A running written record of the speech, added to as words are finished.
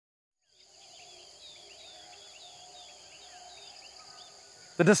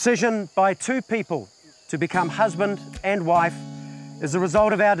The decision by two people to become husband and wife is the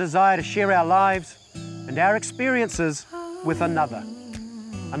result of our desire to share our lives and our experiences with another.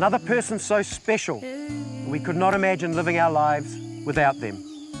 Another person so special, we could not imagine living our lives without them.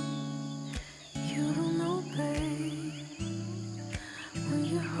 You don't know, babe, when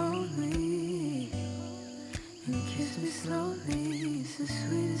you hold me and kiss me slowly, it's the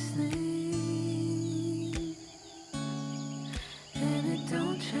sweetest thing. And it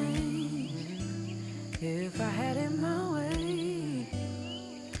don't change. If I had it my way,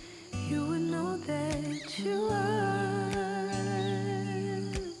 you would know that you are.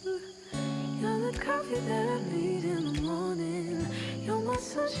 You're the coffee that I need in the morning. You're my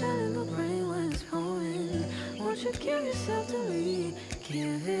sunshine in the rain when it's pouring. Won't you give yourself to me?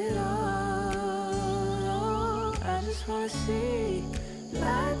 Give it all. I just wanna see.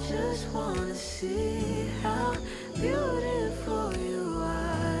 I just wanna see how beautiful you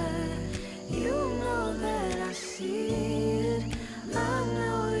are. You know that I see it. I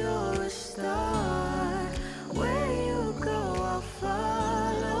know you're a star. Where you go, I'll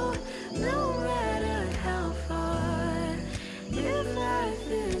follow, no matter how far. If life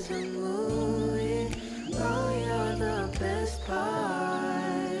is a movie, oh, you're the best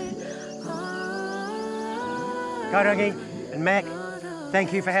part. Kairangi and Mac,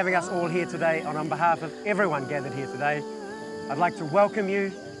 thank you for having us all here today, and on behalf of everyone gathered here today, I'd like to welcome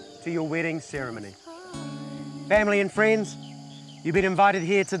you to your wedding ceremony. Family and friends, you've been invited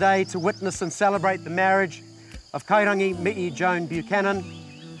here today to witness and celebrate the marriage of Kairangi Mi'i Joan Buchanan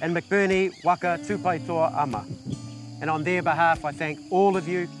and McBurney Waka Tupaitoa Ama. And on their behalf, I thank all of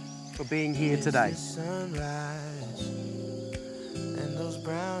you for being here today. Sunrise and those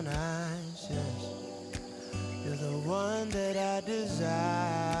brown eyes, yes. You're the one that I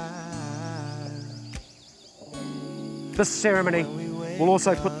desire. This ceremony will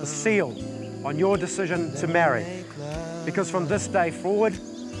also put the seal on your decision to marry, because from this day forward,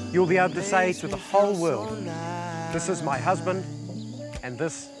 you'll be able to say to the whole world, this is my husband and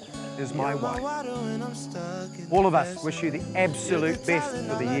this is my wife. All of us wish you the absolute best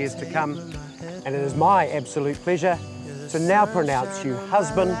for the years to come, and it is my absolute pleasure to now pronounce you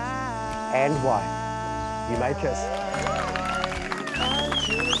husband and wife. You may kiss.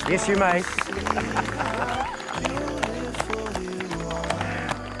 Yes, you may.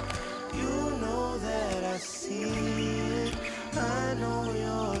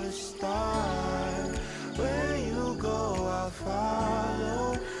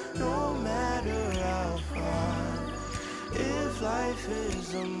 Life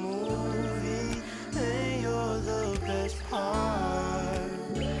is a movie, and you're the best part.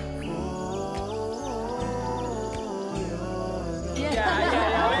 Oh, you're the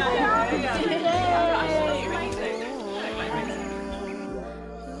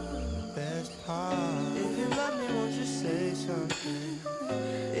best part. If you love me, won't you say something?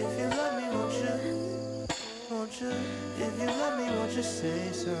 If you love me, won't you? If you love me, won't you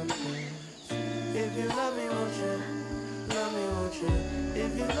say something? If you love me, won't you? Love me, won't you?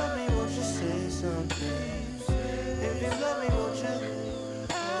 If you love me, won't you say something? If you love me, won't you?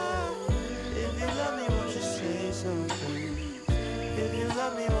 If you love me, won't you say something? If you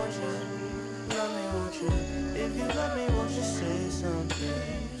love me, won't you? Love me, won't you? If you love me, won't you say something?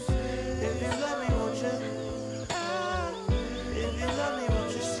 If you love me, won't you? If you love me,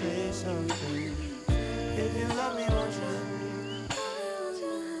 won't you say something? If you love me, won't you?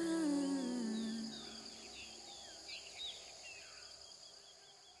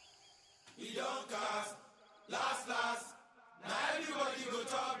 We don't cast, last, now everybody go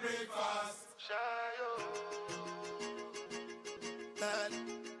to breakfast. Shayo,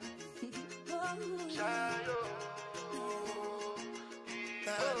 Shayo,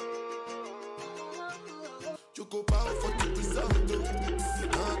 you go bow for the result,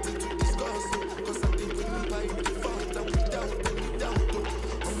 nothing to discuss, cause I think when you buy the fault, and without any doubt,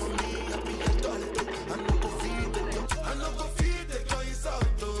 I'm on me, happy adult, I no go feed the choice out,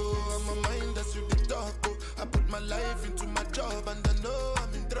 I'm a mind that's with the talk, I put my life into my job, and I know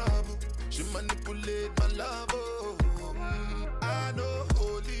I'm in trouble, she manipulate my love, I know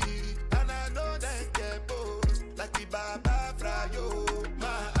holy, and I know that get both, like the Baba Frayo,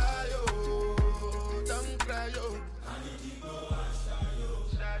 my ayo, don't cry yo. I need to go and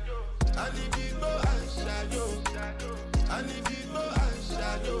shadow. I need to go and shadow. I need to go and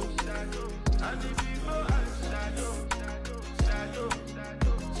shadow. Shadow. I need to go and shadow. I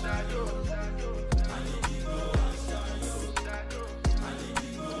need to go and shadow. I need to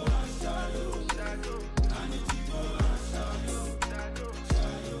go and shadow.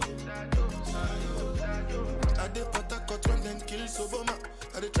 I did Port Harcourt when them kill Soboma.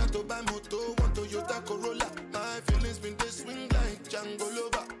 I Django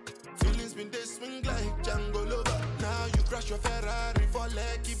Lover. Feelings been they swing like Django Lover. Now you crash your Ferrari for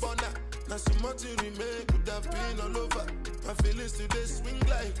Lucky Bona. Now so much you remain could have been all over. My feelings today swing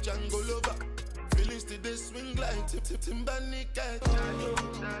like Django Lover. Feelings today swing like Timbani Cat.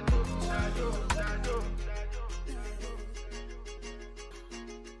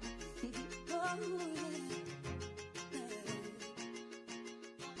 Oh.